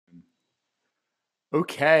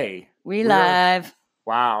Okay. We live.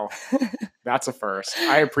 Wow. That's a first.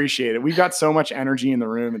 I appreciate it. We've got so much energy in the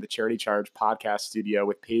room at the Charity Charge podcast studio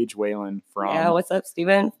with Paige Whalen from... Yeah, what's up,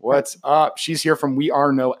 Steven? What's up? She's here from We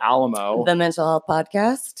Are No Alamo. The mental health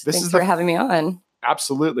podcast. Thanks for having me on.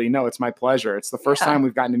 Absolutely. No, it's my pleasure. It's the first time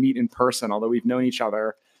we've gotten to meet in person, although we've known each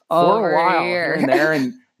other for a while here and there.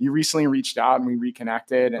 And you recently reached out and we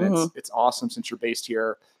reconnected. And it's awesome since you're based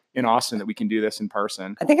here in Austin that we can do this in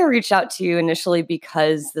person. I think I reached out to you initially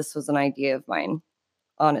because this was an idea of mine,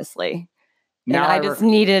 honestly. Now and I just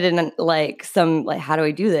needed how do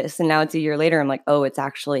I do this? And now it's a year later. I'm like, oh, it's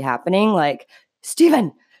actually happening. Like,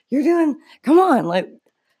 Steven, come on, like,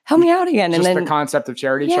 help me out again. Just and then the concept of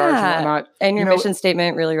charity charge and whatnot. And your mission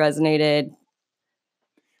statement really resonated.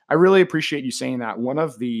 I really appreciate you saying that. One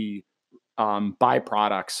of the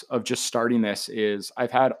byproducts of just starting this is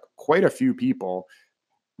I've had quite a few people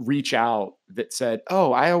reach out that said,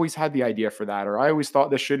 oh, I always had the idea for that, or I always thought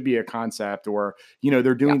this should be a concept, or,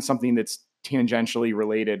 they're doing something that's tangentially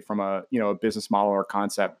related from a business model or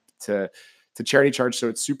concept to charity charge. So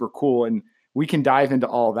it's super cool. And we can dive into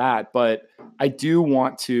all that, but I do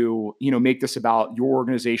want to, make this about your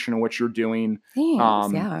organization and what you're doing.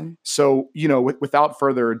 Thanks, So, without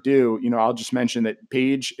further ado, I'll just mention that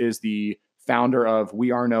Paige is the founder of We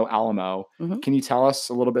Are No Alamo. Mm-hmm. Can you tell us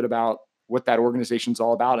a little bit about what that organization's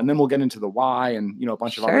all about? And then we'll get into the why and, a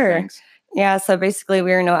bunch of other things. Yeah. So basically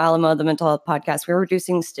We Are No Alamo, the mental health podcast, we're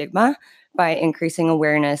reducing stigma by increasing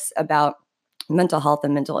awareness about mental health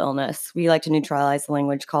and mental illness. We like to neutralize the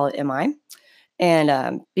language, call it MI.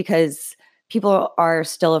 And because people are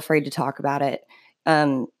still afraid to talk about it,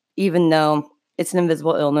 even though it's an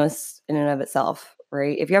invisible illness in and of itself,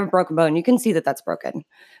 right? If you have a broken bone, you can see that that's broken.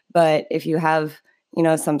 But if you have,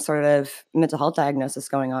 some sort of mental health diagnosis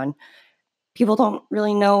going on, people don't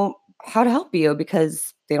really know how to help you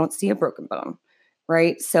because they don't see a broken bone,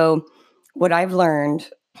 right? So what I've learned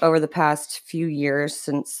over the past few years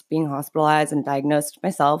since being hospitalized and diagnosed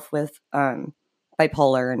myself with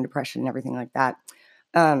bipolar and depression and everything like that,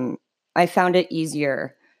 I found it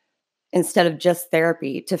easier, instead of just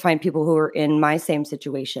therapy, to find people who are in my same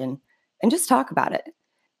situation and just talk about it.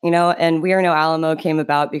 And We Are No Alamo came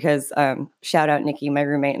about because, shout out Nikki, my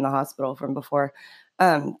roommate in the hospital from before.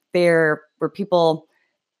 There were people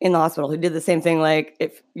in the hospital who did the same thing. Like,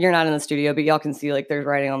 if you're not in the studio, but y'all can see like there's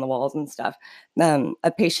writing on the walls and stuff.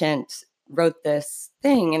 A patient wrote this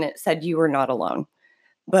thing and it said, "You were not alone."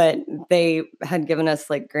 But they had given us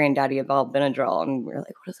like granddaddy of all Benadryl. And we were like,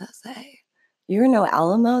 what does that say? You were no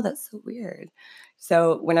Alamo? That's so weird.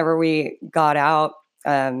 So whenever we got out,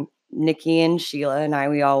 Nikki and Sheila and I,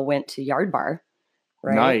 we all went to Yard Bar.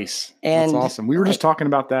 Right? Nice. And that's awesome. We were just talking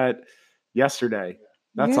about that yesterday.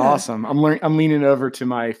 That's awesome. I'm leaning over to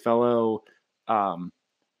my fellow, Daniel.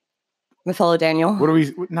 What do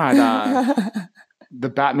we not? The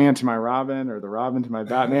Batman to my Robin, or the Robin to my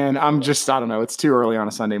Batman. I don't know. It's too early on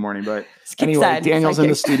a Sunday morning, but anyway, Daniel's in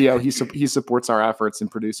the studio. He supports our efforts in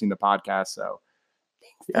producing the podcast. So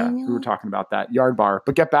we were talking about that Yard Bar,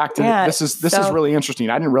 but get back to this is really interesting.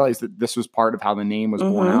 I didn't realize that this was part of how the name was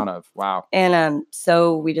born out of. Wow. And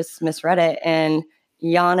so we just misread it, and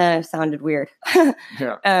Yana sounded weird.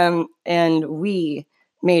 And we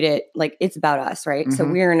made it like it's about us, right? Mm-hmm. So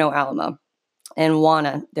We Are No Alamo, and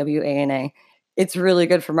Wana, WANA. It's really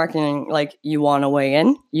good for marketing. Like, you want to weigh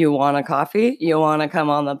in, you want a coffee, you want to come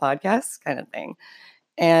on the podcast kind of thing.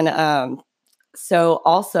 And so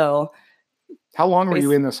also, how long were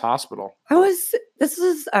you in this hospital? This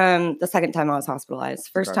was the second time I was hospitalized.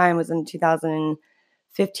 First time was in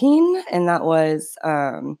 2015. And that was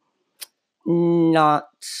not,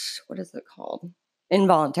 what is it called?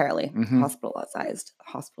 Involuntarily hospitalized.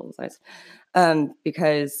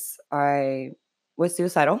 Because I was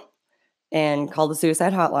suicidal. And called the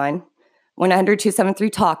suicide hotline.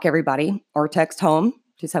 1-800-273-TALK, everybody, or text home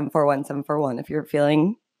 274-1741 if you're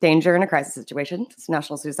feeling danger in a crisis situation. It's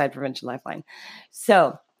National Suicide Prevention Lifeline.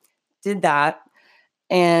 So did that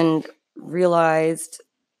and realized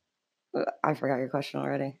I forgot your question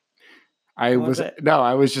already. I was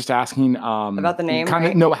just asking about the name. Kind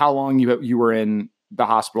of know how long you were in the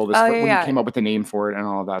hospital when you came up with the name for it and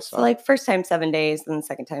all of that stuff. So like first time 7 days, then the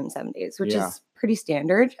second time 7 days, which is pretty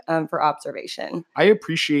standard for observation. I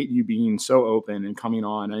appreciate you being so open and coming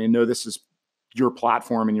on. And I know this is your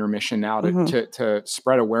platform and your mission now to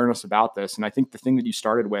spread awareness about this. And I think the thing that you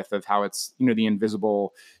started with of how it's, the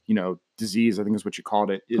invisible, disease, I think is what you called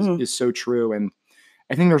it, is so true. And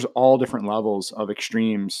I think there's all different levels of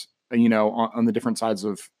extremes, on the different sides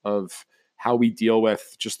of how we deal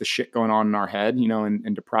with just the shit going on in our head,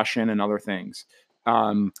 and depression and other things.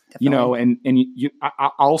 I'll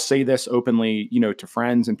say this openly, to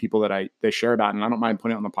friends and people that they share about, and I don't mind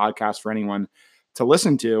putting it on the podcast for anyone to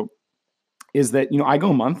listen to, is that, I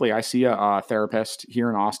go monthly. I see a therapist here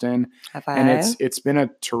in Austin, and it's been a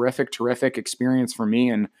terrific experience for me.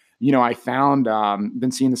 And, I found,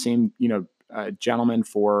 been seeing the same, gentleman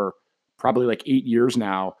for probably like 8 years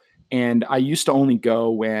now. And I used to only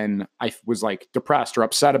go when I was like depressed or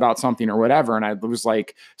upset about something or whatever. And I was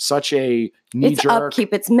like such a knee it's jerk.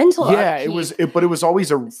 Upkeep. It's mental. Yeah, upkeep. But it was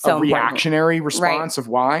always a reactionary important. response of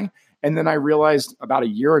why. And then I realized about a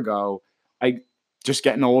year ago, I just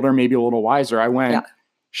getting older, maybe a little wiser. I went,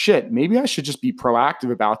 shit, maybe I should just be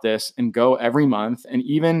proactive about this and go every month. And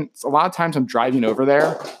even a lot of times I'm driving over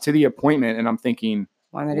there to the appointment and I'm thinking,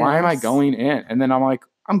 why am I going in? And then I'm like,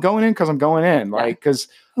 I'm going in because I'm going in. Like, because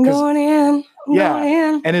I'm going in. Going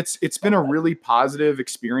in. And it's been a really positive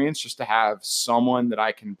experience just to have someone that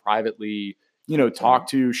I can privately, talk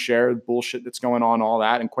to, share the bullshit that's going on, all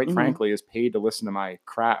that. And quite frankly, is paid to listen to my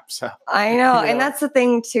crap. So I know. And that's the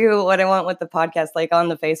thing too, what I want with the podcast, like on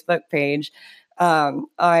the Facebook page,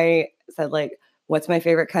 I said like, what's my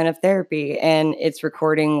favorite kind of therapy? And it's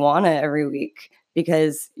recording Juana every week,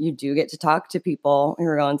 because you do get to talk to people who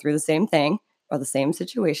are going through the same thing or the same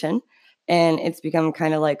situation. And it's become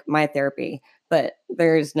kind of like my therapy, but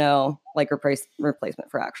there's no like replacement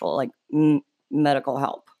for actual like medical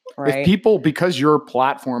help. Right. If people, because your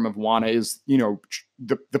platform of Juana is,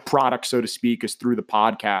 the product, so to speak, is through the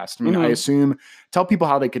podcast. I mean, I assume, tell people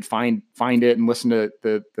how they could find it and listen to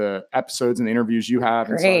the episodes and the interviews you have.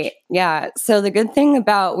 Great. And such. Yeah. So the good thing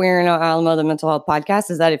about We're No Alamo, the mental health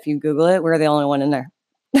podcast, is that if you Google it, we're the only one in there.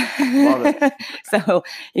 Love it. So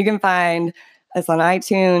you can find us on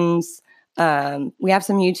iTunes. We have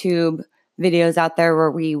some YouTube videos out there where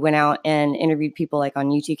we went out and interviewed people like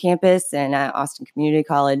on UT campus and at Austin Community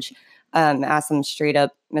College, asked them straight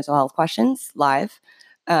up mental health questions live.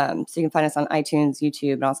 So you can find us on iTunes,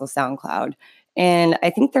 YouTube, and also SoundCloud. And I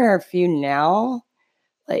think there are a few now,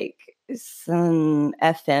 like some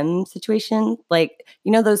FM situation, like,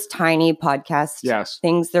 those tiny podcast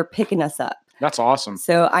things, they're picking us up. That's awesome.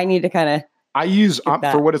 So I need to kind of, I use,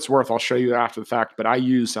 for what it's worth, I'll show you after the fact, but I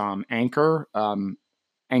use Anchor,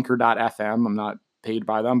 Anchor.fm. I'm not paid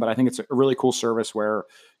by them, but I think it's a really cool service where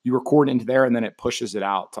you record into there and then it pushes it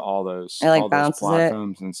out to all those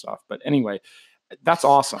platforms and stuff. But anyway, that's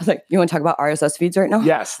awesome. I was like, you want to talk about RSS feeds right now?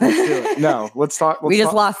 Yes, let's do it. No, let's talk. We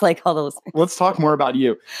just lost like all the listeners. Let's talk more about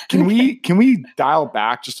you. Can we dial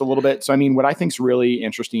back just a little bit? So, I mean, what I think is really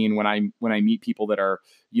interesting when I meet people that are,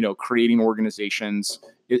 creating organizations,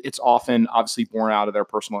 it's often obviously born out of their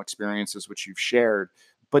personal experiences, which you've shared.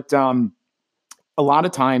 But a lot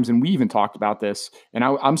of times, and we even talked about this, and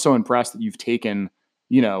I'm so impressed that you've taken,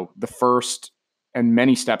 the first and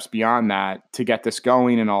many steps beyond that to get this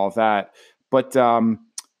going and all of that. But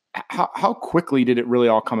how quickly did it really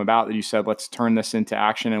all come about that you said, let's turn this into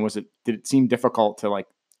action? And did it seem difficult to like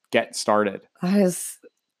get started? That is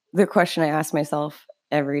the question I ask myself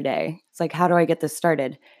every day. It's like, how do I get this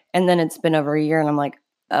started? And then it's been over a year and I'm like,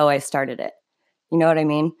 oh, I started it. You know what I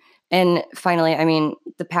mean? And finally,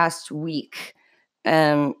 the past week,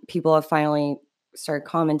 people have finally started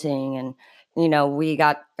commenting and, we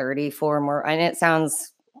got 34 more, and it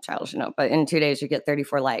sounds childish, but in 2 days you get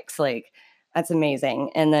 34 likes. Like, that's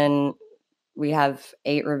amazing. And then we have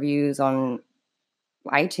 8 reviews on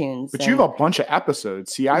iTunes. But you have a bunch of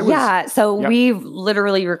episodes. See, we've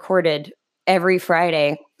literally recorded every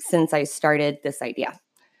Friday since I started this idea.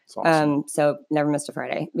 That's awesome. So never missed a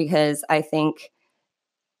Friday, because I think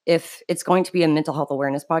if it's going to be a mental health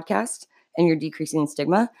awareness podcast and you're decreasing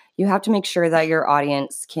stigma, you have to make sure that your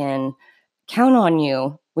audience can count on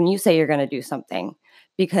you when you say you're going to do something,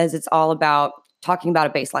 because it's all about talking about a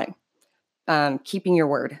baseline, keeping your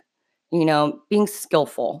word, being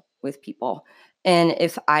skillful with people. And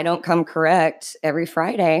if I don't come correct every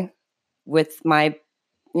Friday with my,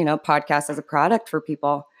 podcast as a product for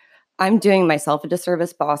people, I'm doing myself a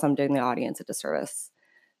disservice, but also I'm doing the audience a disservice.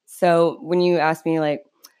 So when you ask me, like,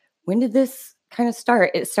 when did this kind of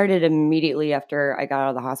start? It started immediately after I got out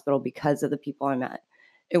of the hospital because of the people I met.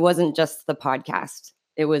 It wasn't just the podcast.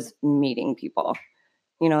 It was meeting people.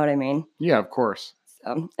 You know what I mean? Yeah, of course.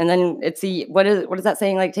 So, and then what is that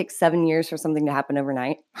saying? Like, takes 7 years for something to happen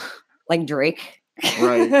overnight? Like Drake.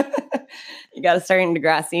 Right. You got to start in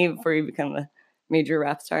Degrassi before you become a major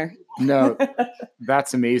rap star. No,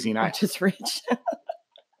 that's amazing. Just rich.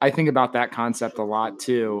 I think about that concept a lot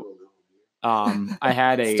too. I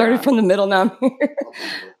had started from the middle. Now I'm here.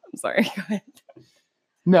 I'm sorry. Go ahead.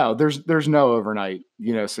 No, there's no overnight,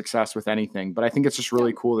 success with anything. But I think it's just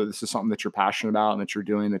really cool that this is something that you're passionate about and that you're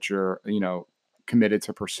doing, that you're, committed to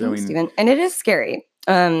Thanks, pursuing. Steven. And it is scary.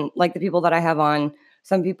 Like the people that I have on,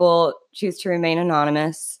 some people choose to remain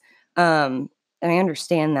anonymous. And I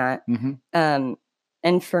understand that.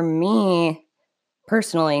 And for me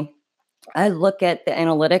personally, I look at the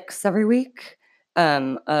analytics every week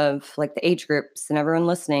of like the age groups and everyone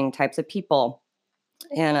listening, types of people.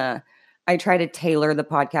 And I try to tailor the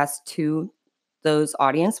podcast to those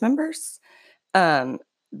audience members. But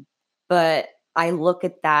I look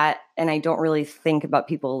at that and I don't really think about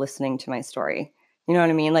people listening to my story. You know what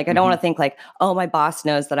I mean? Like, I don't want to think like, oh, my boss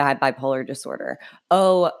knows that I have bipolar disorder.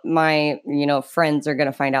 Oh, my, friends are going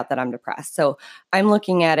to find out that I'm depressed. So I'm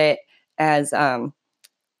looking at it as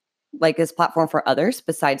like this platform for others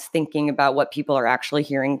besides thinking about what people are actually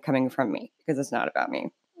hearing coming from me, because it's not about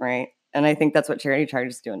me. Right. And I think that's what Charity Charge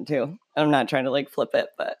is doing too. I'm not trying to like flip it,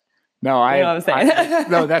 but no, you know what I'm saying?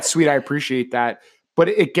 No, that's sweet. I appreciate that. But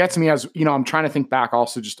it gets me as, I'm trying to think back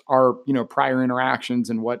also just our, prior interactions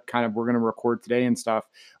and what kind of we're going to record today and stuff.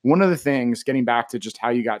 One of the things, getting back to just how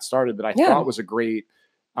you got started, that I thought was a great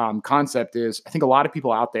concept is I think a lot of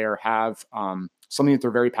people out there have something that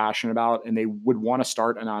they're very passionate about and they would want to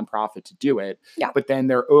start a nonprofit to do it. Yeah. But then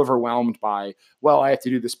they're overwhelmed by, well, I have to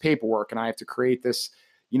do this paperwork and I have to create this,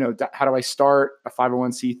 how do I start a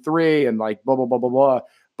 501c3 and like blah, blah, blah, blah, blah.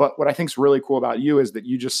 But what I think is really cool about you is that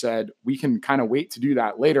you just said, we can kind of wait to do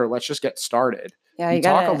that later. Let's just get started. Yeah, you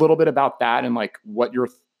talk a little bit about that and like what your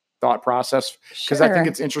thought process, because I think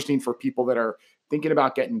it's interesting for people that are thinking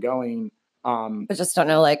about getting going. But just don't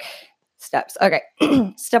know like steps. Okay.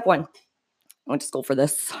 Step 1. I went to school for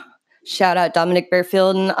this. Shout out Dominic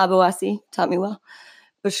Bearfield and Abuasi. Taught me well.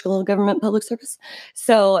 Bush School of Government Public Service.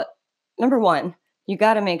 So number 1, you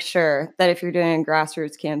got to make sure that if you're doing a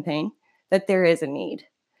grassroots campaign, that there is a need.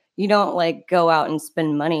 You don't like go out and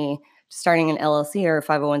spend money starting an LLC or a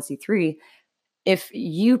 501c3 if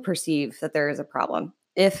you perceive that there is a problem.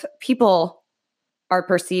 If people are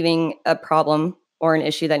perceiving a problem or an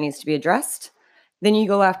issue that needs to be addressed, then you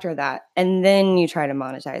go after that and then you try to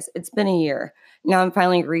monetize. It's been a year. Now I'm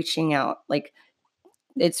finally reaching out. Like,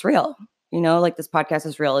 it's real, like this podcast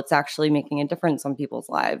is real. It's actually making a difference on people's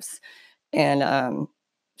lives. And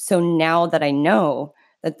so now that I know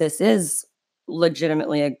that this is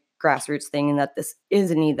legitimately a grassroots thing and that this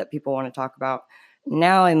is a need that people want to talk about,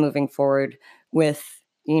 now I'm moving forward with,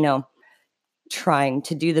 trying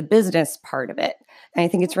to do the business part of it. And I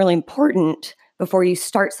think it's really important before you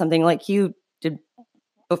start something like you did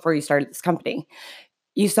before you started this company.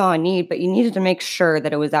 You saw a need, but you needed to make sure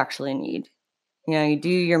that it was actually a need. You do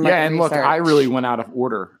your market and research. look, I really went out of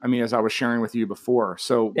order. I mean, as I was sharing with you before.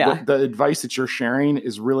 So the advice that you're sharing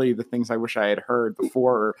is really the things I wish I had heard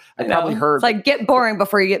before. I probably heard. It's like get boring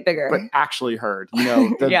before you get bigger. But actually heard,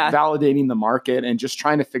 validating the market and just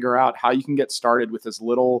trying to figure out how you can get started with as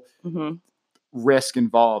little risk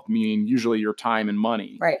involved, meaning usually your time and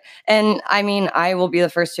money. Right. And I mean, I will be the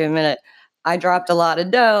first to admit it. I dropped a lot of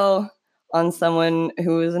dough on someone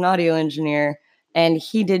who was an audio engineer. And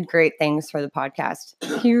he did great things for the podcast.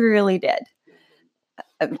 He really did.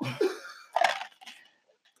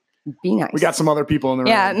 Be nice. We got some other people in the room.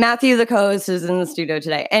 Yeah, Matthew, the co-host, is in the studio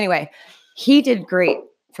today. Anyway, he did great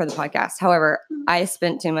for the podcast. However, I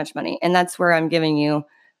spent too much money. And that's where I'm giving you,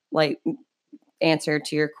 like, answer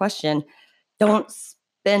to your question. Don't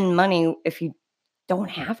spend money if you don't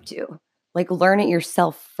have to. Like, learn it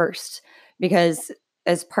yourself first. Because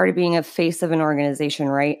as part of being a face of an organization,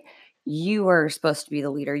 right, you are supposed to be the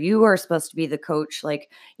leader. You are supposed to be the coach. Like,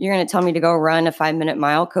 you're going to tell me to go run a 5-minute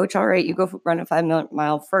mile, coach. All right, you go run a 5-minute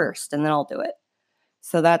mile first, and then I'll do it.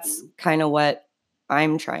 So that's kind of what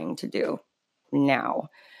I'm trying to do now.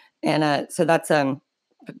 And so that's a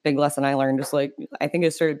big lesson I learned. Just like, I think I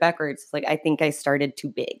started backwards. Like, I think I started too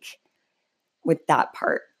big with that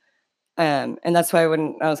part. And that's why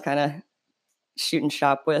when I was kind of shooting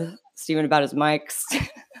shop with Steven about his mics,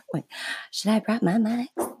 like, should I brought my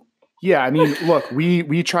mics? Yeah, I mean, look,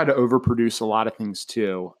 we try to overproduce a lot of things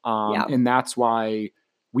too, and that's why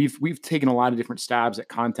we've taken a lot of different stabs at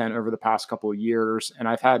content over the past couple of years. And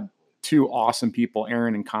I've had 2 awesome people,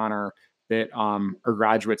 Aaron and Connor, that are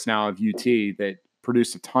graduates now of UT that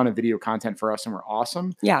produced a ton of video content for us and were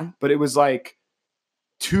awesome. Yeah, but it was like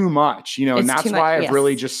too much, and that's why I've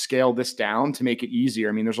really just scaled this down to make it easier.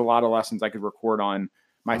 I mean, there's a lot of lessons I could record on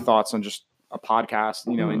my thoughts on just a podcast,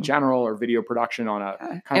 in general, or video production on a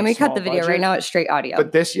kind and of we cut the video budget. right now. It's straight audio.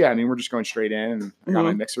 But this, I mean, we're just going straight in, and I got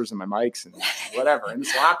my mixers and my mics and whatever. And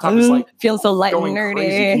this laptop is like feels so light and nerdy.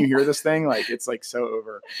 Crazy. Can you hear this thing? Like, it's like so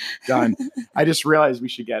overdone. I just realized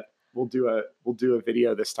we'll do a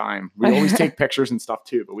video this time. We always take pictures and stuff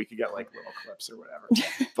too, but we could get like little clips or whatever.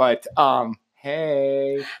 But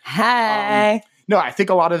hey. No, I think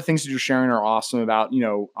a lot of the things that you're sharing are awesome about,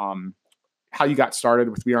 how you got started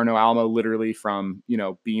with We Are No Alamo, literally from,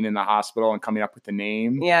 being in the hospital and coming up with the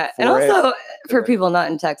name Yeah. And for it. also for people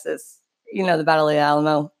not in Texas, the Battle of the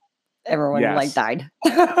Alamo, everyone Yes. died.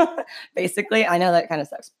 Basically, I know that kind of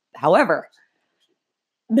sucks. However,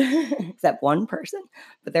 except one person,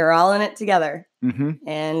 but they were all in it together. Mm-hmm.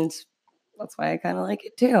 And that's why I kind of like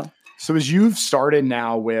it too. So as you've started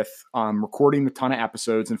now with recording a ton of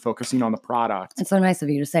episodes and focusing on the product. It's so nice of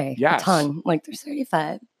you to say. Yes. A ton. Like there's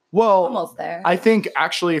 35. Well, almost there. I think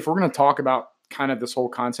actually, if we're going to talk about kind of this whole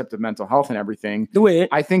concept of mental health and everything, do it.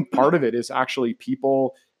 I think part of it is actually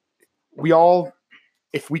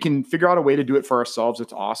if we can figure out a way to do it for ourselves,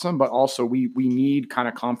 it's awesome. But also we need kind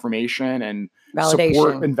of confirmation and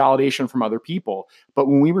support and validation from other people. But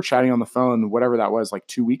when we were chatting on the phone, whatever that was, like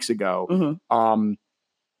 2 weeks ago,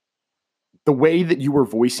 the way that you were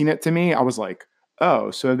voicing it to me, I was like,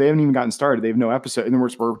 oh, so they haven't even gotten started. They have no episode. And then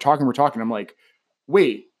we're talking. I'm like,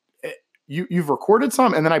 wait, you've recorded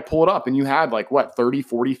some? And then I pull it up and you had like what, 30,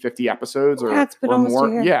 40, 50 episodes or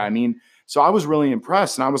more. Yeah. I mean, so I was really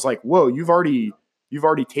impressed and I was like, whoa, you've already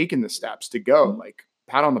taken the steps to go, like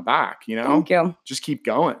pat on the back, Thank you. Just keep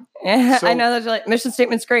going. So, I know that's like mission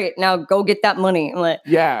statement's great. Now go get that money. I'm like,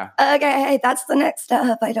 yeah. Okay. That's the next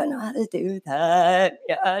step. I don't know how to do that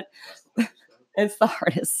yet. It's the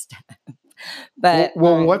hardest step. But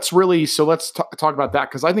let's talk about that.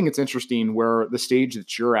 Cause I think it's interesting where the stage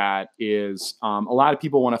that you're at is, a lot of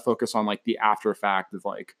people want to focus on like the after effect of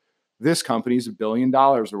like, this company's $1 billion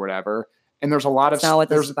or whatever. And there's a lot of,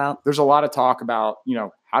 there's a lot of talk about,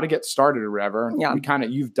 how to get started or whatever. Yeah.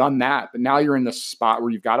 You've done that, but now you're in this spot where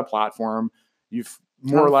you've got a platform, you've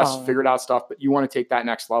more or less figured out stuff, but you want to take that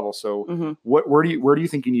next level. So where do you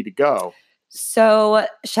think you need to go? So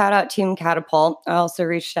shout out Team Catapult. I also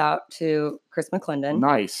reached out to Chris McClendon.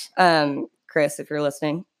 Nice. Chris, if you're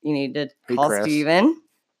listening, you need to call Steven.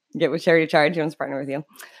 Get with Charity Charge. He wants to partner with you.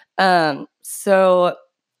 So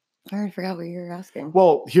I already forgot what you were asking.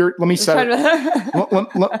 Well, here, let me set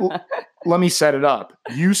it. Let me set it up.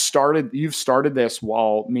 You've started this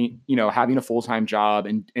while having a full-time job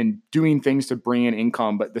and doing things to bring in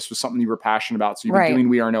income, but this was something you were passionate about. So you've been doing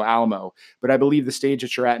We Are No Alamo. But I believe the stage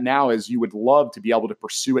that you're at now is you would love to be able to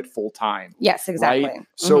pursue it full-time. Yes, exactly. Right?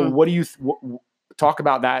 So what do you talk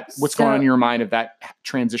about that? What's going on in your mind of that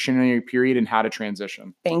transitionary period and how to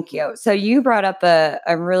transition? Thank you. So you brought up a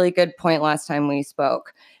really good point last time we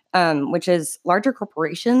spoke, which is larger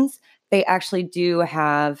corporations. They actually do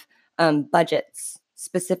have budgets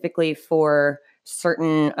specifically for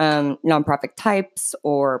certain nonprofit types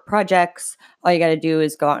or projects. All you got to do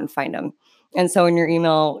is go out and find them. And so in your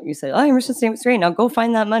email, you say, oh, your mission statement's great. Now go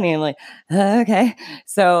find that money. I'm like, okay.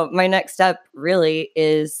 So my next step really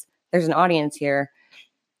is there's an audience here.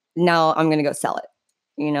 Now I'm going to go sell it,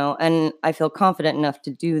 and I feel confident enough to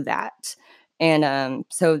do that. And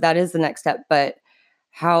so that is the next step. But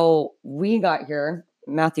how we got here,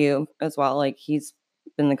 Matthew as well, like he's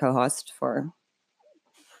been the co-host for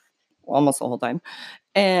almost the whole time.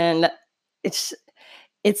 And it's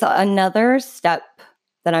another step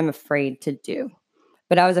that I'm afraid to do.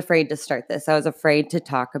 But I was afraid to start this. I was afraid to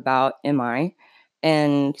talk about MI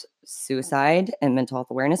and suicide and mental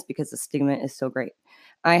health awareness because the stigma is so great.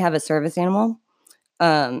 I have a service animal,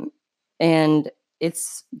 and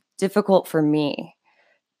it's difficult for me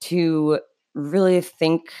to really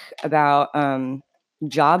think about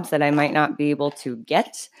jobs that I might not be able to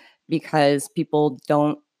get because people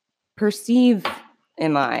don't perceive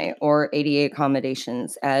MI or ADA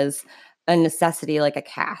accommodations as a necessity like a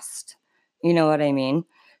cast. You know what I mean?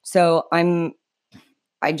 So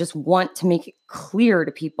I just want to make it clear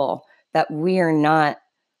to people that we are not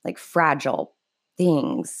like fragile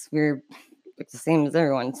things. We're like the same as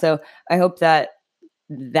everyone. So I hope that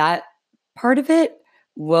part of it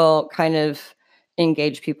will kind of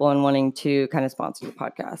engage people in wanting to kind of sponsor the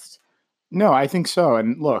podcast. No, I think so.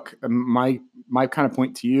 And look, my kind of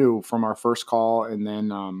point to you from our first call and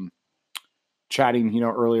then chatting,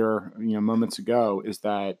 earlier, moments ago is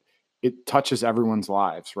that it touches everyone's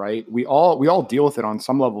lives, right? We all deal with it on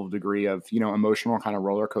some level of degree of, emotional kind of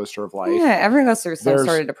roller coaster of life. Yeah, everyone goes through some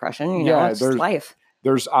sort of depression, it's just life.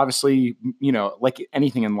 There's obviously, like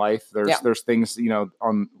anything in life, there's things,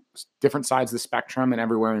 on different sides of the spectrum and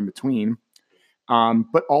everywhere in between.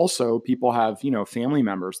 But also people have, family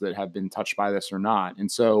members that have been touched by this or not.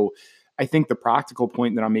 And so I think the practical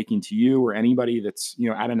point that I'm making to you or anybody that's,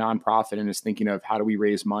 at a nonprofit and is thinking of how do we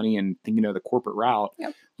raise money and thinking of the corporate route,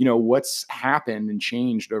 what's happened and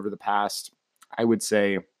changed over the past, I would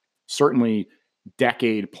say, certainly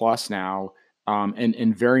decade plus now,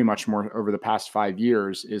 and very much more over the past 5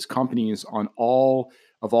 years, is companies of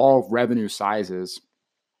all revenue sizes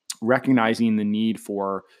recognizing the need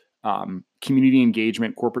for community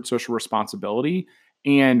engagement, corporate social responsibility,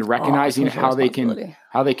 and recognizing social responsibility.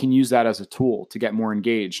 how they can use that as a tool to get more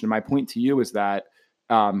engaged. And my point to you is that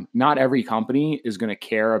not every company is going to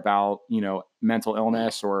care about, mental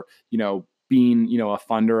illness or, being, a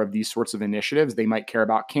funder of these sorts of initiatives. They might care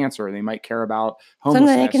about cancer. They might care about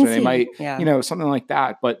homelessness, or they might, something like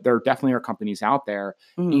that. But there definitely are companies out there.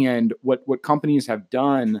 Mm-hmm. And what companies have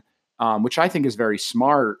done, which I think is very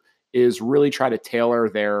smart, is really try to tailor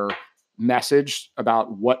their message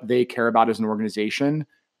about what they care about as an organization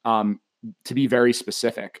to be very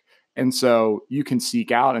specific. And so you can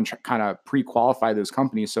seek out and kind of pre-qualify those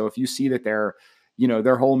companies. So if you see that their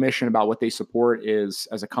whole mission about what they support is,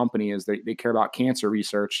 as a company, is they care about cancer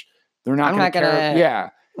research, they're not going to care. Yeah. I'm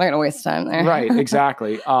not going to waste time there. Right.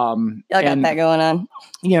 Exactly. I got that going on.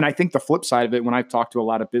 Yeah. And I think the flip side of it, when I've talked to a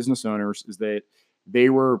lot of business owners, is that they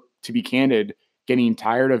were, to be candid, getting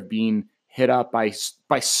tired of being hit up by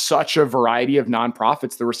such a variety of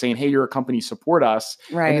nonprofits that were saying, hey, you're a company, support us.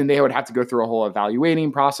 Right. And then they would have to go through a whole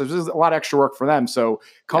evaluating process. This is a lot of extra work for them. So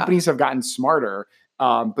companies have gotten smarter,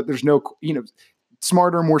 but there's no,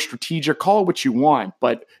 smarter, more strategic, call it what you want,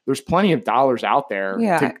 but there's plenty of dollars out there.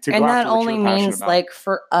 Yeah. To and that only means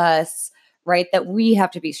for us, right, that we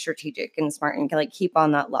have to be strategic and smart and keep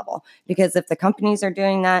on that level. Because if the companies are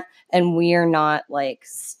doing that and we are not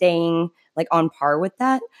staying on par with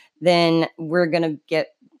that, then we're going to get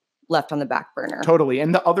left on the back burner. Totally.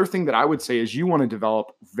 And the other thing that I would say is you want to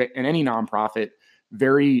develop in any nonprofit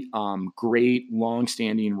very great,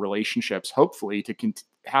 long-standing relationships, hopefully to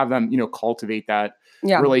have them, cultivate that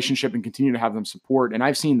relationship and continue to have them support. And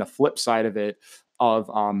I've seen the flip side of it of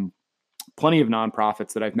plenty of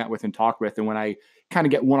nonprofits that I've met with and talked with. And when I kind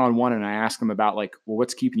of get one-on-one and I ask them about well,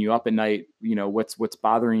 what's keeping you up at night? What's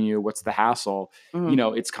bothering you? What's the hassle?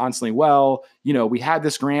 Mm-hmm. It's constantly, we had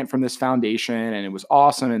this grant from this foundation and it was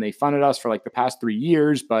awesome. And they funded us for the past 3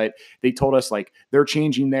 years, but they told us they're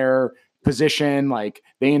changing their position.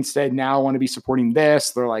 They instead now want to be supporting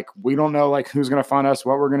this. They're we don't know who's going to fund us,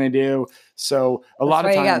 what we're going to do. So a lot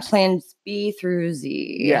of times you got plans B through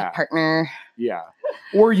Z, partner. Yeah.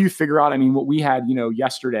 Or you figure out, what we had,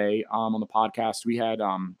 yesterday on the podcast, we had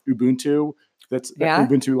Ubuntu, that's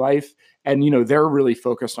Ubuntu Life. And, they're really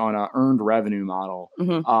focused on a earned revenue model,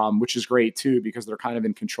 mm-hmm. Which is great too, because they're kind of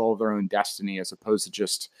in control of their own destiny as opposed to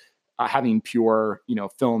just having pure,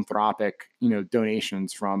 philanthropic,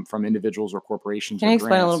 donations from individuals or corporations. Can you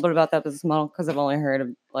explain a little bit about that business model? Because I've only heard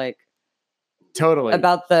of totally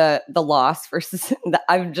about the loss versus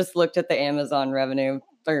I've just looked at the Amazon revenue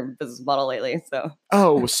or business model lately.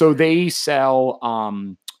 So they sell,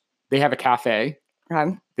 they have a cafe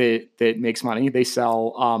that makes money. They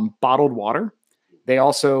sell bottled water. They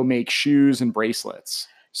also make shoes and bracelets.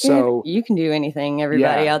 So you can do anything,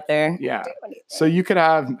 everybody out there. Yeah. So you could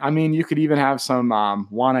you could even have some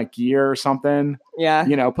Wanna gear or something.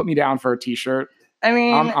 Yeah. Put me down for a t-shirt. I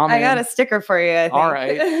got a sticker for you, I think. All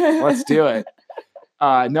right. Let's do it.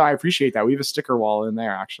 No, I appreciate that. We have a sticker wall in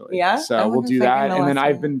there, actually. Yeah. So we'll do that. And then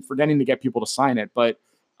I've been forgetting to get people to sign it. But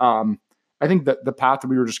I think that the path that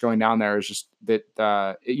we were just going down there is just that,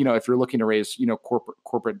 if you're looking to raise,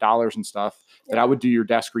 corporate dollars and stuff, that I would do your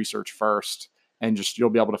desk research first. And just you'll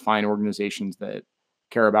be able to find organizations that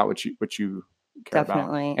care about what you care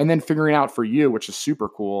Definitely. about. And then figuring out for you, which is super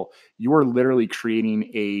cool, you are literally creating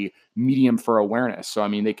a medium for awareness. So,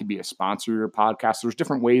 they could be a sponsor of your podcast. There's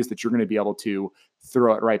different ways that you're going to be able to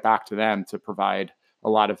throw it right back to them to provide a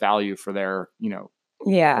lot of value for their,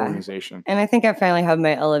 organization. And I think I finally have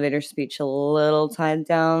my elevator speech a little tied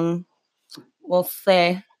down. We'll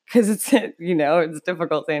say. Because it's, it's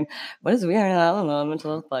difficult saying, what is We Are Not Alamo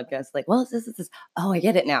mental health podcast? This. Oh, I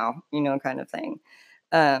get it now, kind of thing.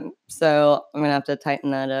 So I'm going to have to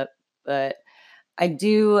tighten that up. But I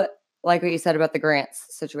do like what you said about the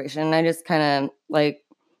grants situation. I just kind of I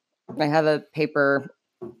have a paper,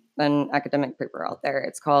 an academic paper out there.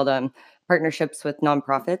 It's called Partnerships with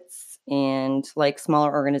Nonprofits and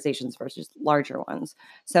Smaller Organizations versus Larger Ones.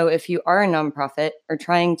 So if you are a nonprofit or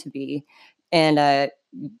trying to be, and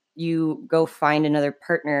you go find another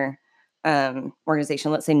partner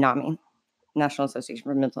organization, let's say NAMI, National Association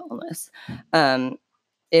for Mental Illness.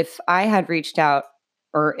 If I had reached out,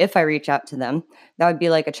 or if I reach out to them, that would be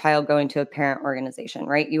like a child going to a parent organization,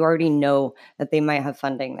 right? You already know that they might have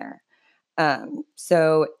funding there.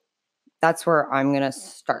 So that's where I'm going to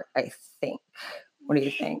start, I think. What do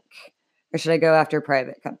you think? Or should I go after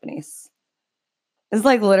private companies? It's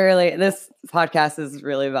literally, this podcast is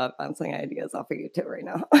really about bouncing ideas off of you too right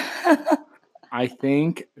now. I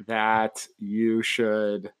think that you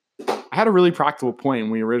should. I had a really practical point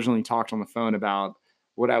when we originally talked on the phone about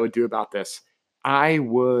what I would do about this. I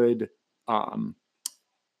would, um,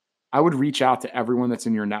 I would reach out to everyone that's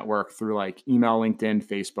in your network through like email, LinkedIn,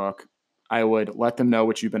 Facebook. I would let them know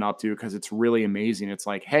what you've been up to because it's really amazing. It's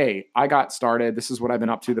like, hey, I got started. This is what I've been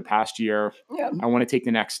up to the past year. Yeah. I want to take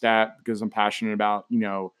the next step because I'm passionate about,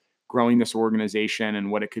 growing this organization and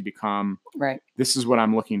what it could become. Right. This is what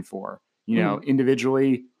I'm looking for.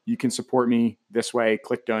 Individually, you can support me this way,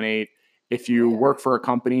 click donate. If you work for a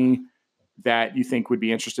company that you think would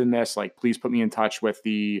be interested in this, like please put me in touch with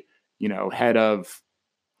the, head of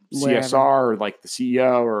CSR or like the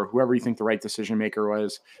CEO or whoever you think the right decision maker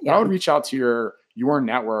was. But I would reach out to your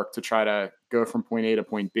network to try to go from point A to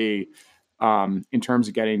point B in terms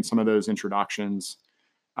of getting some of those introductions.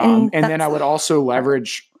 And then I would also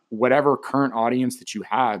leverage whatever current audience that you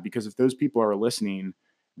have, because if those people are listening,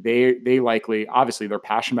 they likely, obviously they're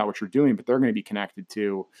passionate about what you're doing, but they're going to be connected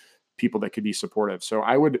to people that could be supportive. So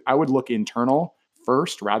I would look internal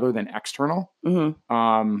first rather than external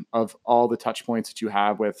of all the touch points that you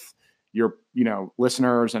have with your,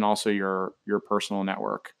 listeners and also your personal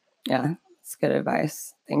network. Yeah, that's good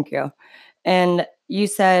advice. Thank you. And you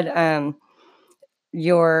said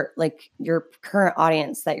your current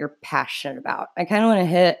audience that you're passionate about. I kind of want to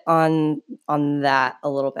hit on that a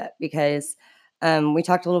little bit because we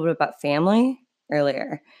talked a little bit about family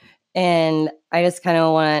earlier. And I just kind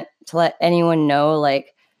of want to let anyone know,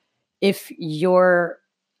 like, if your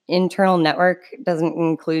internal network doesn't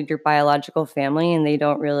include your biological family and they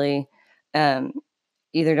don't really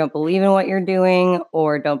either don't believe in what you're doing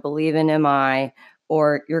or don't believe in MI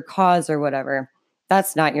or your cause or whatever,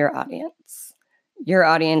 that's not your audience. Your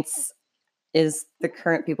audience is the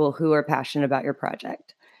current people who are passionate about your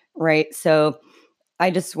project, right? So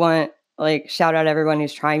I just want shout out everyone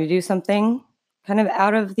who's trying to do something kind of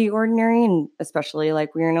out of the ordinary, and especially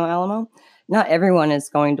like We Are No Alamo. Not everyone is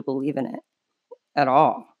going to believe in it at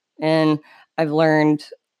all. And I've learned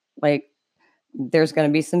there's going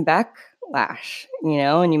to be some backlash,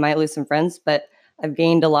 and you might lose some friends, but I've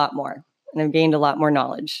gained a lot more, and I've gained a lot more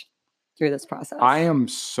knowledge through this process. I am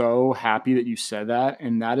so happy that you said that.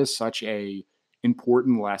 And that is such a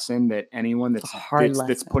important lesson that anyone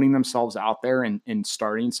that's putting themselves out there and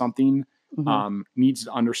starting something needs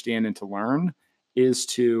to understand and to learn is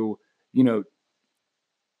to,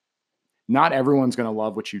 not everyone's going to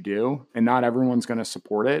love what you do and not everyone's going to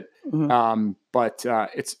support it. But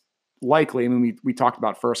it's likely, I mean, we talked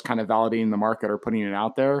about first kind of validating the market or putting it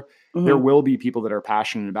out there. There will be people that are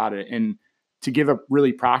passionate about it. And to give a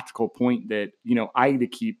really practical point that, I to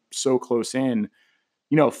keep so close in,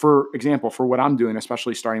 for example, for what I'm doing,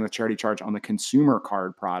 especially starting with Charity Charge on the consumer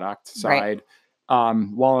card product side,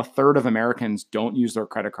 while a third of Americans don't use their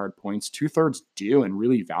credit card points, 2/3 do and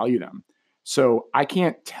really value them. So I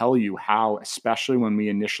can't tell you how, especially when we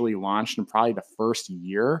initially launched in probably the first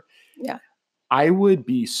year, I would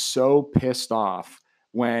be so pissed off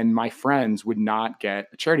when my friends would not get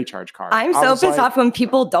a Charity Charge card. I'm so pissed off when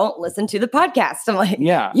people don't listen to the podcast. I'm like,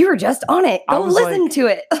 you were just on it. Go listen to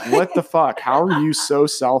it. What the fuck? How are you so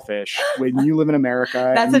selfish when you live in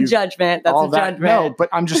America? That's a judgment. That's a judgment. No, but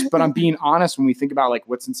I'm being honest when we think about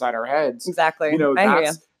what's inside our heads. Exactly.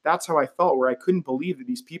 That's how I felt, where I couldn't believe that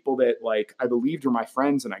these people that I believed were my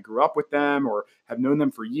friends and I grew up with them or have known them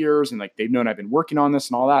for years and they've known I've been working on this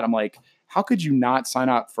and all that. I'm like, how could you not sign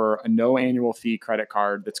up for a no annual fee credit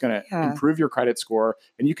card that's going to improve your credit score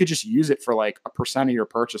and you could just use it for 1% of your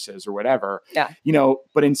purchases or whatever? Yeah.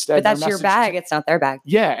 But instead, that's your bag. It's not their bag.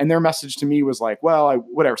 Yeah. And their message to me was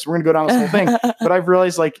whatever. So we're going to go down this whole thing. But I've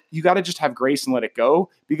realized you got to just have grace and let it go,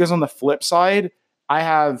 because on the flip side,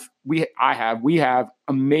 we have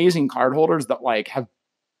amazing cardholders that have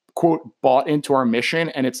quote bought into our mission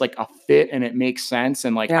and it's a fit and it makes sense.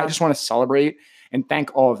 And I just want to celebrate and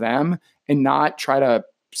thank all of them and not try to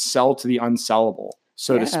sell to the unsellable,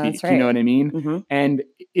 so to speak. Right. You know what I mean? And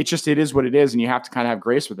it is what it is. And you have to kind of have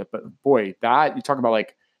grace with it. But boy, that you talk about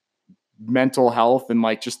mental health and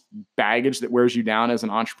just baggage that wears you down as an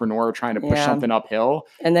entrepreneur trying to push something uphill.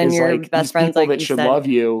 And then your best friends people that should love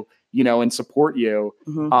you, and support you.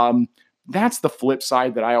 That's the flip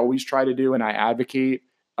side that I always try to do and I advocate,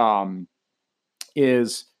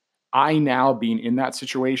 is I now being in that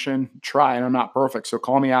situation, and I'm not perfect, so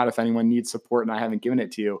call me out if anyone needs support and I haven't given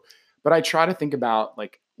it to you. But I try to think about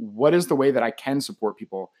what is the way that I can support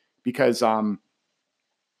people, because I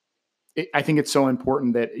think it's so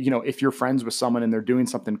important that, if you're friends with someone and they're doing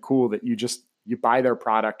something cool, that you buy their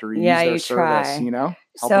product or you use their service,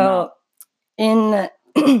 help them out. In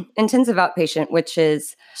intensive outpatient, which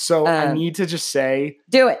is So I need to just say,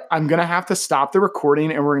 do it. I'm going to have to stop the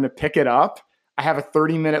recording and we're going to pick it up. I have a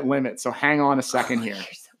 30-minute limit. So hang on a second here.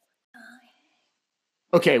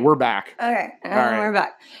 Okay, we're back. Okay, All right. we're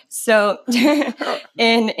back. So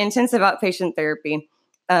in intensive outpatient therapy,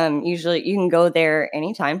 usually you can go there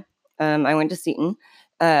anytime. I went to Seton.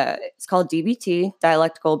 It's called DBT,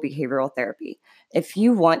 dialectical behavioral therapy. If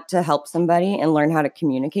you want to help somebody and learn how to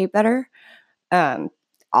communicate better,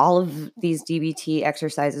 all of these DBT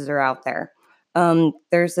exercises are out there.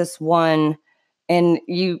 There's this one, and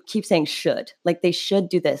you keep saying should, like they should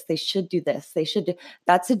do this, they should do this, they should do.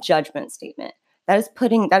 That's a judgment statement. That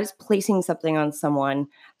is placing something on someone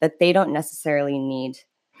that they don't necessarily need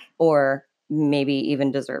or maybe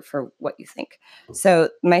even deserve for what you think. So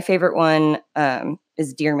my favorite one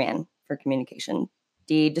is Dear Man for communication.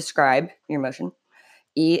 D, describe your emotion.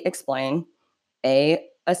 E, explain. A,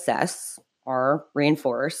 assess. R,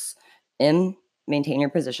 reinforce. M, maintain your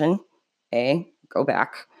position. A, go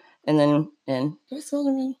back. And then N,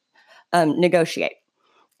 negotiate.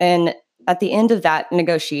 And at the end of that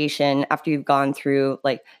negotiation, after you've gone through,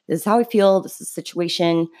 like, this is how I feel, this is the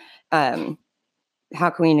situation, how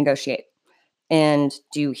can we negotiate? And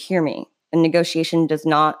do you hear me? And negotiation does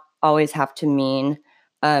not always have to mean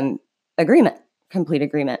agreement, complete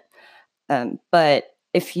agreement. But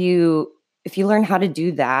if you learn how to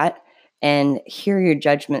do that and hear your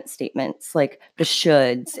judgment statements, like the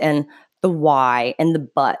shoulds and the why and the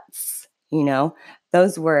buts,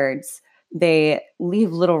 those words, they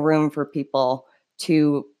leave little room for people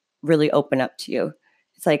to really open up to you.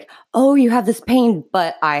 It's like, oh, you have this pain,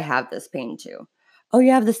 but I have this pain too. Oh,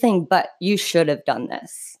 you have this thing, but you should have done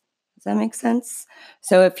this. Does that make sense?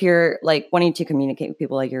 So if you're like wanting to communicate with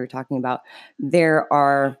people like you were talking about, there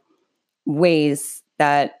are ways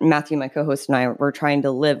that Matthew, my co-host, and I were trying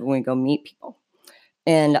to live when we go meet people.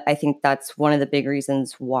 And I think that's one of the big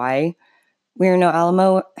reasons why We're No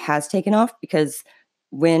Alamo has taken off, because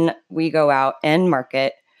when we go out and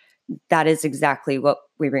market, that is exactly what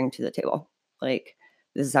we bring to the table. Like,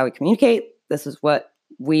 this is how we communicate. This is what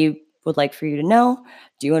we would like for you to know.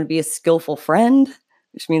 Do you want to be a skillful friend?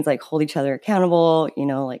 Which means like hold each other accountable,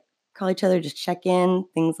 like call each other, just check in,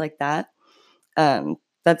 things like that.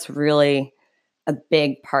 That's really a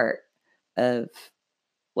big part of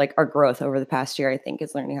like our growth over the past year, I think,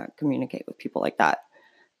 is learning how to communicate with people like that.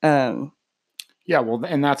 Yeah, well,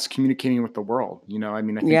 and that's communicating with the world. I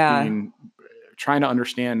think trying to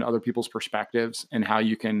understand other people's perspectives and how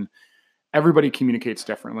you can. Everybody communicates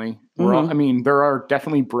differently. There are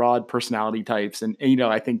definitely broad personality types, and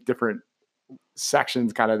I think different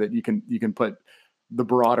sections kind of that you can put the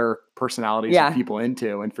broader personalities of people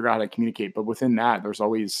into and figure out how to communicate. But within that, there's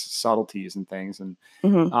always subtleties and things. And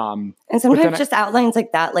and sometimes just outlines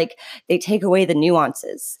like that, like they take away the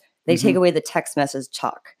nuances. They take away the text message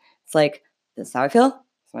talk. It's like, this is how I feel.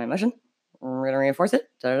 It's my emotion. We're going to reinforce it.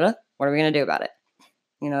 Da-da-da. What are we going to do about it?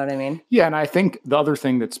 You know what I mean? Yeah. And I think the other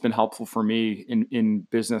thing that's been helpful for me in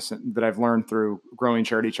business that I've learned through growing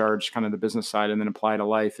Charity Charge, kind of the business side, and then apply to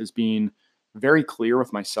life, is being very clear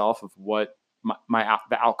with myself of what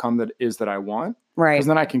the outcome that I want. Right. Because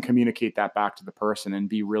then I can communicate that back to the person and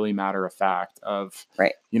be really matter of fact of,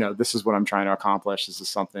 right. This is what I'm trying to accomplish. This is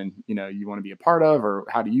something, you want to be a part of, or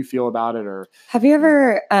how do you feel about it? Or have you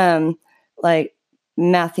ever, like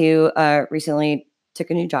Matthew recently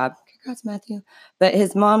took a new job. Congrats, Matthew. But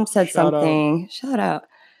his mom said something, shout out,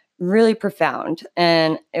 really profound.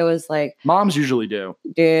 And it was like, moms usually do.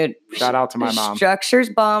 Dude. Shout out to my mom. Structures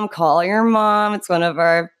bomb. Call your mom. It's one of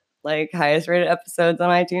our highest rated episodes on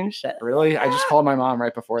iTunes. Shit. Really? I just called my mom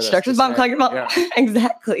right before this. Structures bomb. Call your mom. Yeah.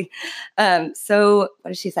 Exactly. So what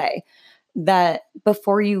did she say? That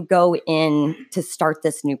before you go in to start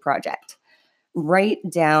this new project, write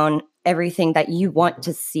down everything that you want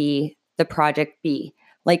to see the project be.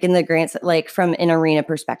 Like in the grants, like from an arena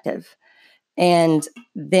perspective. And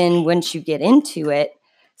then once you get into it,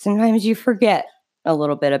 sometimes you forget a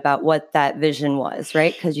little bit about what that vision was,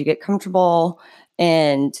 right? Because you get comfortable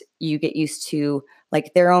and you get used to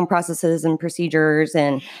like their own processes and procedures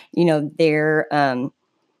and, their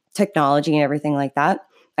technology and everything like that.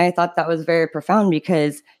 I thought that was very profound,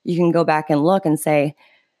 because you can go back and look and say,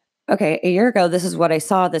 okay, a year ago, this is what I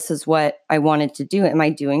saw. This is what I wanted to do. Am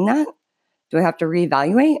I doing that? Do I have to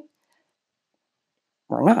reevaluate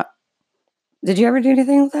or not? Did you ever do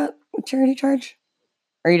anything with that with Charity Charge?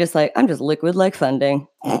 Or are you just like, I'm just liquid like funding?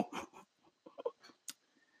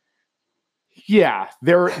 Yeah,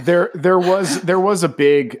 there was a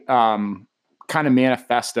big kind of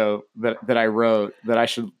manifesto that I wrote that I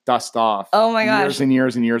should dust off. Oh my gosh. Years and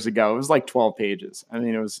years and years ago. It was like 12 pages. I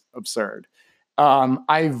mean, it was absurd.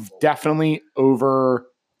 I've definitely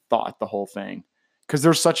overthought the whole thing because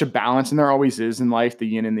there's such a balance, and there always is in life, the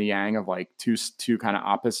yin and the yang of like two kind of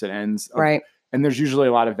opposite ends. Right. And there's usually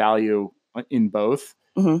a lot of value in both.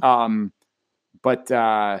 Mm-hmm. But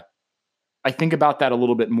I think about that a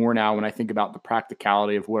little bit more now when I think about the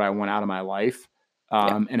practicality of what I want out of my life,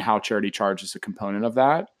 and how charity charge is a component of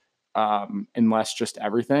that, and less just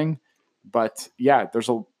everything. But yeah,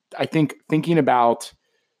 I think thinking about,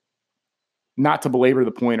 not to belabor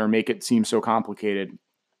the point or make it seem so complicated,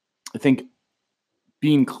 I think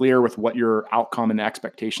being clear with what your outcome and the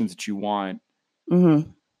expectations that you want Mm-hmm.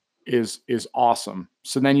 is awesome.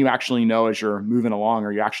 So then you actually know as you're moving along,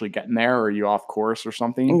 are you actually getting there, or are you off course or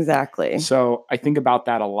something? Exactly. So I think about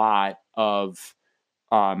that a lot of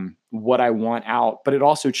what I want out, but it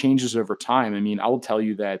also changes over time. I mean, I will tell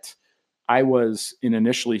you that I was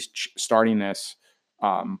initially starting this,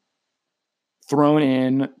 thrown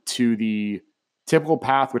in to the typical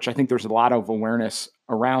path, which I think there's a lot of awareness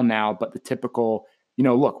around now, but the typical,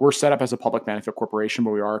 look, we're set up as a public benefit corporation,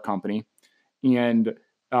 but we are a company. And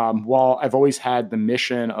while I've always had the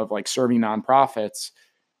mission of like serving nonprofits,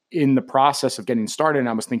 in the process of getting started, and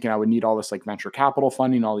I was thinking I would need all this like venture capital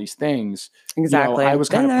funding, all these things. Exactly. I was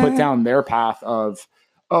kind of put down their path of,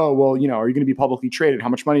 oh, well, are you going to be publicly traded? How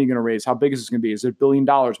much money are you going to raise? How big is this going to be? Is it $1 billion?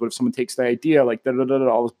 What if someone takes the idea? Like,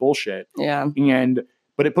 all this bullshit. Yeah.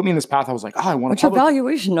 But it put me in this path. I was like, oh, I want What's your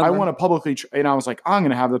valuation number? I want to publicly, and I was like, we're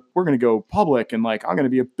going to go public, and like, I'm going to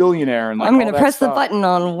be a billionaire. And like, I'm going to press the button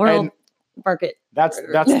on world market. That's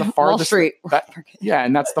the farthest. Street. Yeah.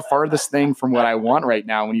 And that's the farthest thing from what I want right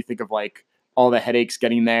now. When you think of like all the headaches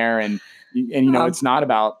getting there, and it's not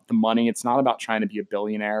about the money. It's not about trying to be a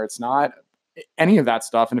billionaire. It's not any of that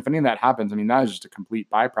stuff. And if any of that happens, I mean, that is just a complete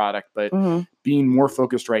byproduct, but being more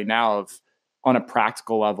focused right now on a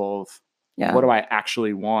practical level of what do I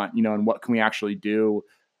actually want, and what can we actually do?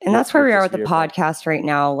 And that's where we are with the podcast right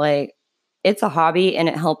now. Like, it's a hobby, and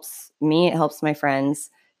it helps me. It helps my friends.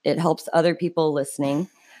 It helps other people listening.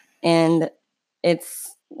 And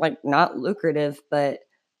it's like not lucrative, but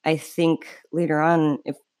I think later on,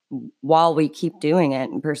 while we keep doing it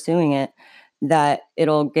and pursuing it, that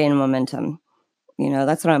it'll gain momentum.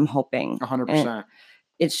 That's what I'm hoping. 100%.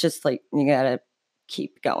 It's just like, you got to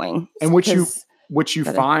keep going. And what you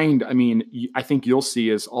find, I mean, I think you'll see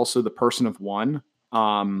is also the person of one.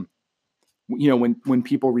 When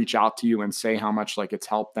people reach out to you and say how much like it's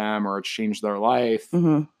helped them or it's changed their life,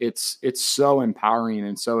 it's so empowering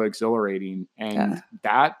and so exhilarating. And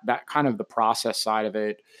that kind of the process side of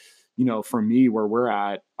it, for me, where we're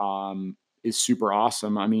at, is super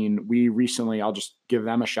awesome. I mean, we recently, I'll just give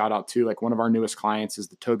them a shout out too. Like, one of our newest clients is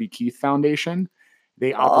the Toby Keith Foundation.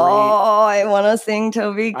 They operate. Oh, I want to sing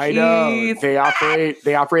Toby Keith. I know. They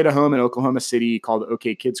operate a home in Oklahoma City called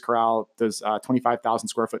OK Kids Corral. Does 25,000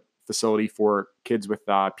 square foot facility for kids with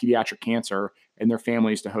pediatric cancer and their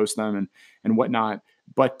families to host them and whatnot.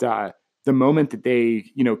 But the moment that they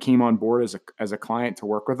came on board as a client to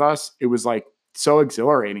work with us, it was like so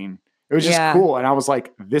exhilarating. It was just cool. And I was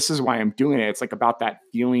like, this is why I'm doing it. It's like about that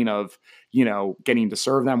feeling of, getting to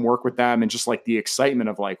serve them, work with them, and just like the excitement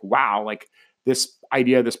of like, wow, like this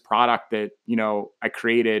idea, this product that, I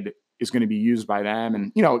created is going to be used by them.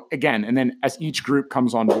 And, again, and then as each group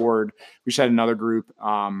comes on board, we just had another group,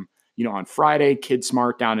 on Friday, Kid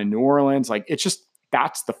Smart down in New Orleans. Like, it's just,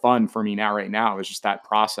 that's the fun for me right now is just that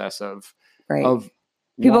process of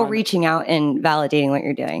people reaching out and validating what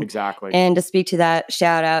you're doing. Exactly. And to speak to that,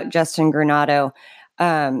 shout out Justin Granado.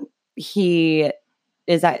 He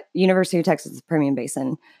is at University of Texas Permian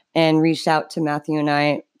Basin and reached out to Matthew and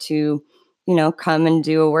I to, come and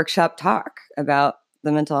do a workshop talk about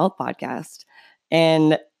the Mental Health Podcast.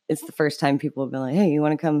 And it's the first time people have been like, hey, you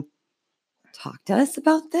want to come talk to us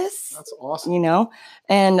about this? That's awesome.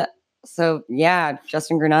 And so,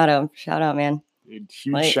 Justin Granado, shout out, man.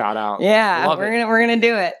 Huge shout out. Yeah, we're gonna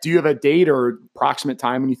do it. Do you have a date or approximate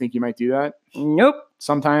time when you think you might do that? Nope.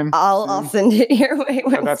 Sometime? I'll send it your way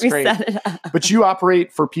once we set it up. But you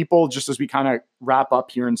operate for people, just as we kind of wrap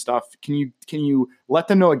up here and stuff. Can you let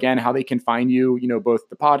them know again how they can find you? Both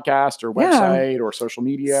the podcast or website or social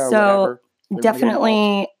media or whatever.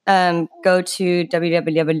 Definitely go to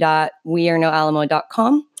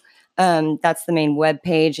www.wearenoalamo.com. That's the main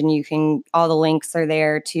webpage, and all the links are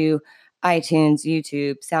there to iTunes,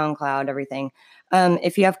 YouTube, SoundCloud, everything.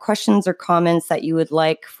 If you have questions or comments that you would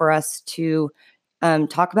like for us to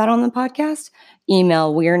talk about on the podcast,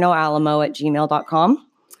 email wearenoalamo@gmail.com.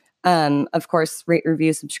 Of course, rate,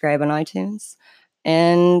 review, subscribe on iTunes.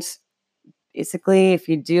 And basically, if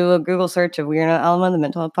you do a Google search of We Are No Alamo, the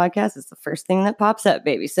Mental Health Podcast, it's the first thing that pops up,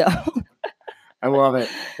 baby. So I love it.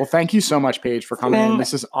 Well, thank you so much, Paige, for coming in.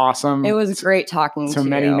 This is awesome. It was great talking to you.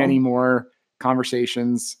 Many more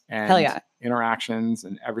conversations Hell and yeah. interactions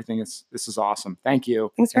and everything. This is awesome. Thank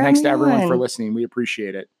you. Thanks for and thanks to having me everyone for on. listening. We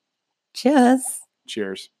appreciate it. Cheers.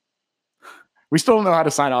 Cheers. We still don't know how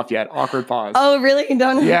to sign off yet. Awkward pause. Oh, really? You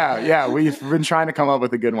don't know? Yeah. We've been trying to come up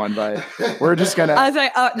with a good one, but we're just gonna. I was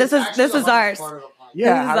like, oh, this is ours.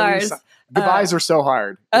 Yeah, this is ours. Goodbyes are so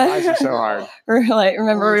hard. Goodbyes are so hard. We're like,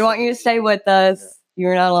 remember, we want you to stay with us.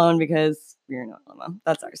 You're not alone because you're not alone.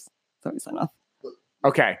 That's ours. So we sign off.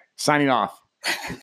 Okay, signing off.